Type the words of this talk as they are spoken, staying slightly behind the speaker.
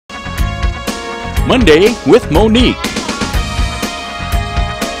Monday with Monique.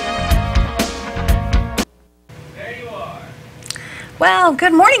 Well,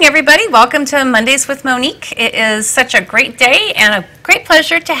 good morning, everybody. Welcome to Mondays with Monique. It is such a great day and a great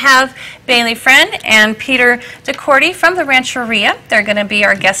pleasure to have Baily Fruend and Peter DeCordy from the Rancheria. They're going to be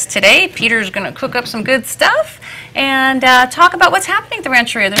our guests today. Peter's going to cook up some good stuff and talk about what's happening at the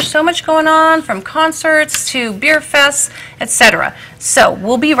Rancheria. There's so much going on, from concerts to beer fests, etc. So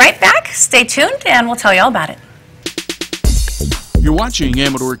we'll be right back. Stay tuned, and we'll tell you all about it. You're watching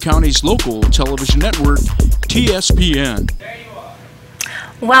Amador County's local television network, TSPN.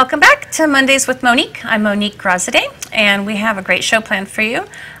 Welcome back to Mondays with Monique. I'm Monique Grosade, and we have a great show planned for you.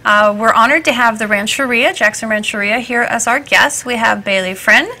 We're honored to have the Rancheria, Jackson Rancheria, here as our guests. We have Baily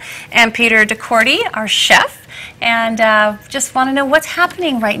Fruend and Peter DeCordy, our chef. And just want to know what's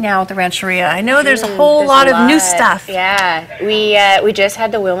happening right now at the Rancheria. I know there's a whole lot of new stuff. Yeah, we just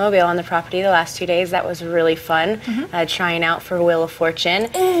had the Wheelmobile on the property the last 2 days. That was really fun, trying out for Wheel of Fortune.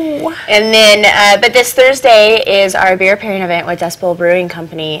 Ooh. And then, but this Thursday is our beer pairing event with Dust Bowl Brewing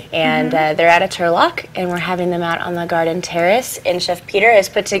Company, and they're at a Turlock, and we're having them out on the garden terrace. And Chef Peter has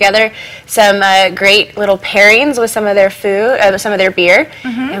put together some great little pairings with some of their food, some of their beer,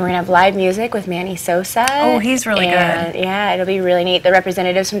 and we're gonna have live music with Manny Sosa. Oh, he's really good. Yeah, it'll be really neat. The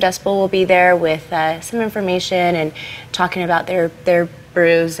representatives from Dust Bowl will be there with some information and talking about their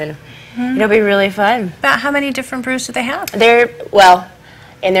brews, and it'll be really fun. About how many different brews do they have? In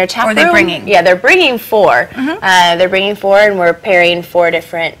their tap room. Or are they bringing? Yeah, they're bringing 4. They're bringing 4, and we're pairing 4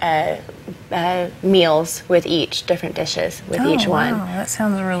 different meals with each, different dishes with each one. Wow, that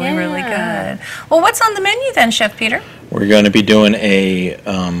sounds really, really good. Well, what's on the menu then, Chef Peter? We're going to be doing a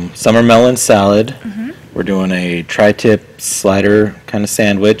summer melon salad. We're doing a tri-tip slider kind of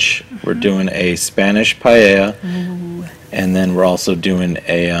sandwich. We're doing a Spanish paella. And then we're also doing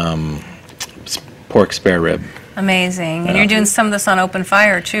a pork spare rib. Amazing. And you're doing some of this on open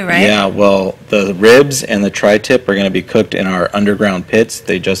fire too, right? Yeah, well, the ribs and the tri-tip are going to be cooked in our underground pits.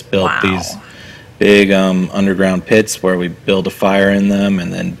 They just built these big underground pits where we build a fire in them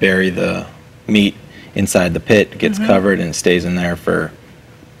and then bury the meat inside the pit. It gets covered and it stays in there for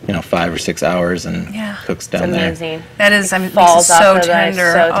 5 or 6 hours and cooks down there. Amazing. That is, I mean, falls so off of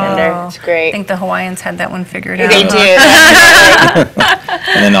tender. So tender. It's great. I think the Hawaiians had that one figured out. They do.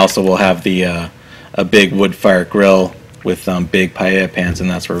 And then also we'll have a big wood fire grill with big paella pans, and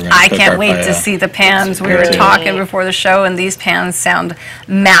that's where we're going to cook our I can't wait to see the pans. We were talking before the show, and these pans sound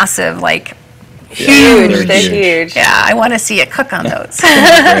massive, like huge. They're huge. Yeah, I want to see it cook on those.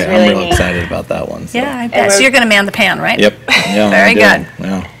 I'm really excited about that one. So. Yeah, I bet. So you're going to man the pan, right? Yep. Yeah, very good.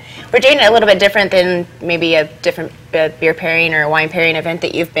 Yeah. We're doing it a little bit different than maybe a different beer pairing or wine pairing event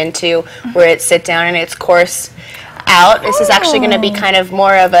that you've been to, where it's sit down and it's course out. This is actually going to be kind of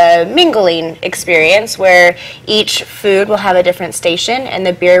more of a mingling experience, where each food will have a different station and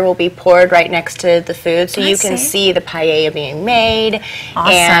the beer will be poured right next to the food, so you can see the paella being made.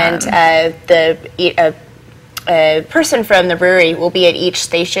 Awesome. And a person from the brewery will be at each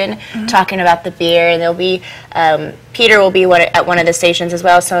station talking about the beer, and there'll be Peter will be at one of the stations as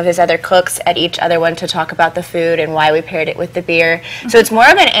well as some of his other cooks at each other one to talk about the food and why we paired it with the beer. So it's more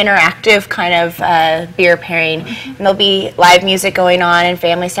of an interactive kind of beer pairing, and there'll be live music going on and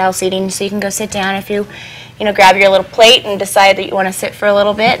family style seating, so you can go sit down if you grab your little plate and decide that you want to sit for a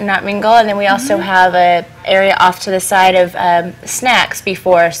little bit and not mingle. And then we also have a area off to the side of snacks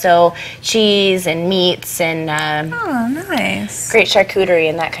before, so cheese and meats and nice. great charcuterie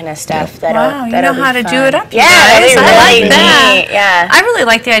and that kind of stuff. Wow, you know how to do it up. Yeah, guys. really I like that. neat. Yeah, I really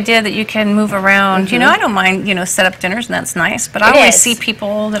like the idea that you can move around. I don't mind, set up dinners, and that's nice. But I always see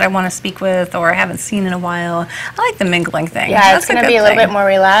people that I want to speak with or I haven't seen in a while. I like the mingling thing. Yeah, it's going to be a little bit more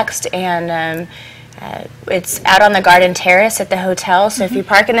relaxed, and it's out on the garden terrace at the hotel. So if you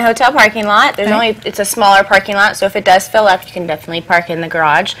park in the hotel parking lot, it's a smaller parking lot. So if it does fill up, you can definitely park in the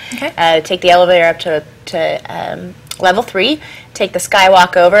garage. Okay. Take the elevator up to level 3. Take the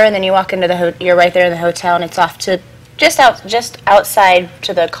skywalk over, and then you walk into you're right there in the hotel, and it's off to just outside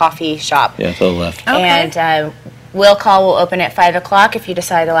to the coffee shop. Yeah, to the left. Okay. And Will call will open at 5 o'clock if you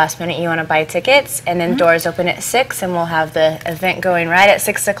decide the last minute you want to buy tickets, and then doors open at 6, and we'll have the event going right at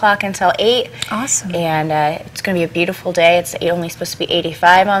 6 o'clock until 8. Awesome. And it's going to be a beautiful day. It's only supposed to be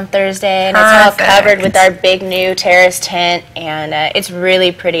 85 on Thursday, and it's all covered with our big new Terrace tent, and it's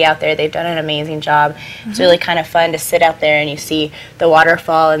really pretty out there. They've done an amazing job. It's really kind of fun to sit out there and you see the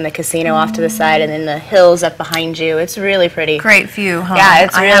waterfall and the casino off to the side, and then the hills up behind you. It's really pretty. Great view, huh? Yeah,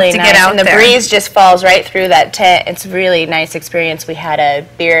 it's really nice. Get out and the there. breeze just falls right through that tent event. It's a really nice experience. We had a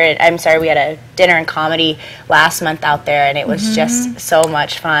dinner and comedy last month out there, and it was just so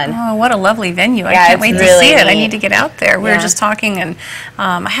much fun. Oh, what a lovely venue. I Yeah, can't it's wait to really see it. I neat. need to get out there. We were Yeah. just talking, and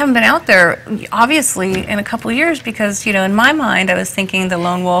I haven't been out there, obviously, in a couple of years because, in my mind, I was thinking the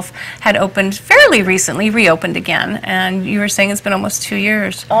Lone Wolf had opened fairly recently, reopened again, and you were saying it's been almost 2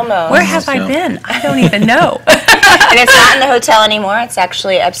 years. Almost. Where have I been? I don't even know. And it's not in the hotel anymore. It's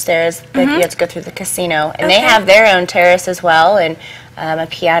actually upstairs. You have to go through the casino. And they have their own terrace as well, and a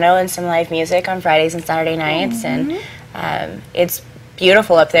piano and some live music on Fridays and Saturday nights. And it's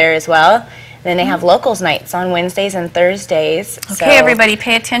beautiful up there as well. Then they have locals nights on Wednesdays and Thursdays. Okay, everybody,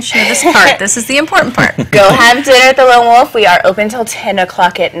 pay attention to this part. This is the important part. Go have dinner at the Lone Wolf. We are open till 10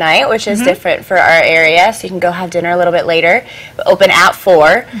 o'clock at night, which is different for our area, so you can go have dinner a little bit later. We're open at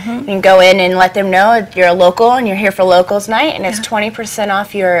 4. You can go in and let them know you're a local and you're here for locals night, and it's 20%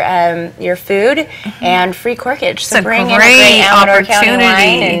 off your food and free corkage. So It's a bring in a great great Amador County wine,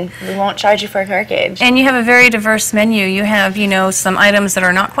 opportunity. and we won't charge you for a corkage. And you have a very diverse menu. You have, some items that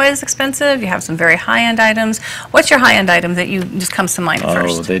are not quite as expensive. You have some very high-end items. What's your high-end item that you just comes to mind Oh,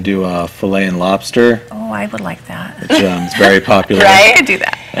 first? they do filet and lobster, Oh, I would like that. which is very popular. Right? I could do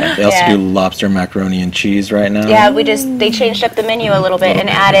that. And they also Yeah. do lobster macaroni and cheese right now. Yeah, they changed up the menu a little bit and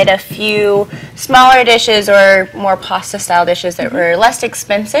added a few smaller dishes or more pasta-style dishes that were less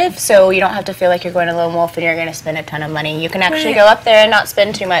expensive, so you don't have to feel like you're going to Lone Wolf and you're going to spend a ton of money. You can actually go up there and not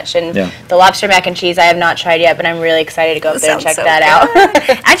spend too much. And the lobster mac and cheese I have not tried yet, but I'm really excited to go up there and check that out.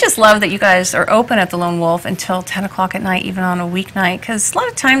 I just love that you guys are open at the Lone Wolf until 10 o'clock at night, even on a weeknight, because a lot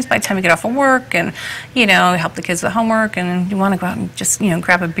of times by the time you get off of work and, help the kids with homework and you want to go out and just,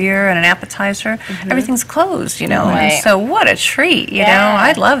 grab a beer and an appetizer, everything's closed, And Right. so what a treat, you know.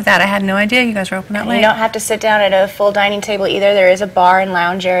 I love that. I had no idea you guys were open that late. You don't have to sit down at a full dining table either. There is a bar and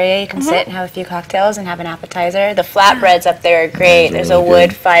lounge area. You can sit and have a few cocktails and have an appetizer. The flatbreads up there are great. Those are There's a really good.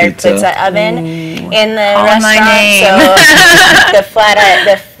 wood-fired pizza oven in the Calling my restaurant. name. So the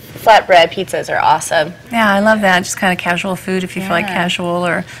flatbread pizzas are awesome. Yeah, I love that. Just kind of casual food if you feel like casual,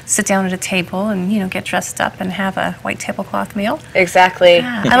 or sit down at a table and, get dressed up and have a white tablecloth meal. Exactly.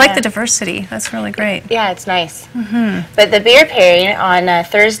 Yeah, I like the diversity. That's really great. Yeah, it's nice. But the beer pairing on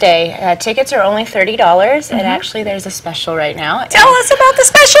Thursday, tickets are only $30, and actually there's a special right now. Tell us about the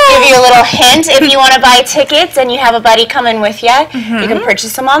special. Give you a little hint. If you want to buy tickets and you have a buddy coming with you, you can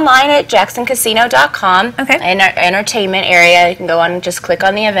purchase them online at jacksoncasino.com. Okay. In our entertainment area, you can go on and just click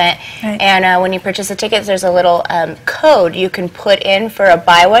on the event. Right. And when you purchase the tickets, there's a little code you can put in for a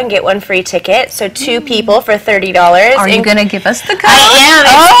buy one, get one free ticket. So 2 people for $30. Are you going to give us the code? I am.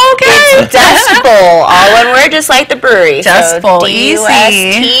 It's Dust Bowl. All one word, just like the brewery. Dust Bowl, easy.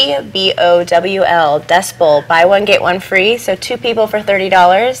 DUSTBOWL. Dust Bowl. Buy one, get one free. So 2 people for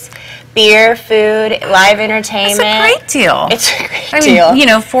 $30. Beer, food, live entertainment. It's a great deal. It's a great deal.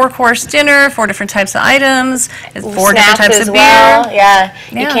 4-course dinner, 4 different types of items, 4 different Snacks types as of well. beer. Yeah.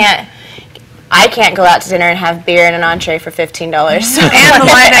 Yeah. I can't go out to dinner and have beer and an entree for $15. And the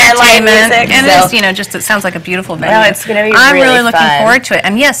live entertainment. music, And so. it's, it sounds like a beautiful venue. No, it's gonna be I'm really really looking fun. forward to it.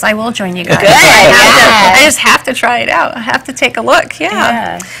 And yes, I will join you guys. Good, I yeah. just have to try it out. I have to take a look.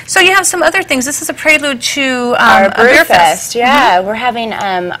 Yeah. So you have some other things. This is a prelude to Our a Brew beer Fest. Yeah, we're having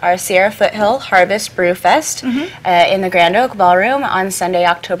our Sierra Foothill Harvest Brew Fest in the Grand Oak Ballroom on Sunday,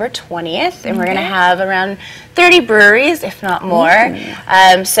 October 20th, and we're going to have around 30 breweries, if not more.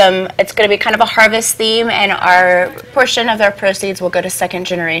 It's going to be kind of a harvest theme, and our portion of our proceeds will go to Second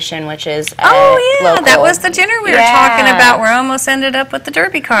Generation, which is local. That was the dinner we were talking about. We almost ended up with the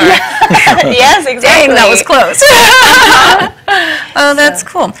Derby car. Yes, exactly. Dang, that was close. Oh, that's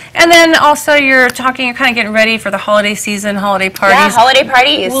cool. And then also you're kind of getting ready for the holiday season, holiday parties. Yeah, holiday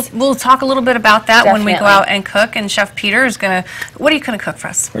parties. We'll talk a little bit about that when we go Definitely. out and cook. And Chef Peter is what are you going to cook for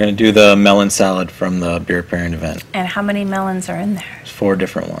us? We're going to do the melon salad from the beer pairing event. And how many melons are in there? There's 4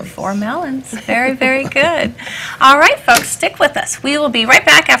 different ones. 4 melons. Very, very good. All right, folks, stick with us. We will be right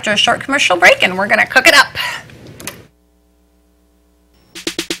back after a short commercial break, and we're going to cook it up.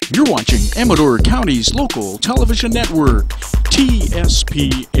 You're watching Amador County's local television network,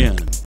 TSPN.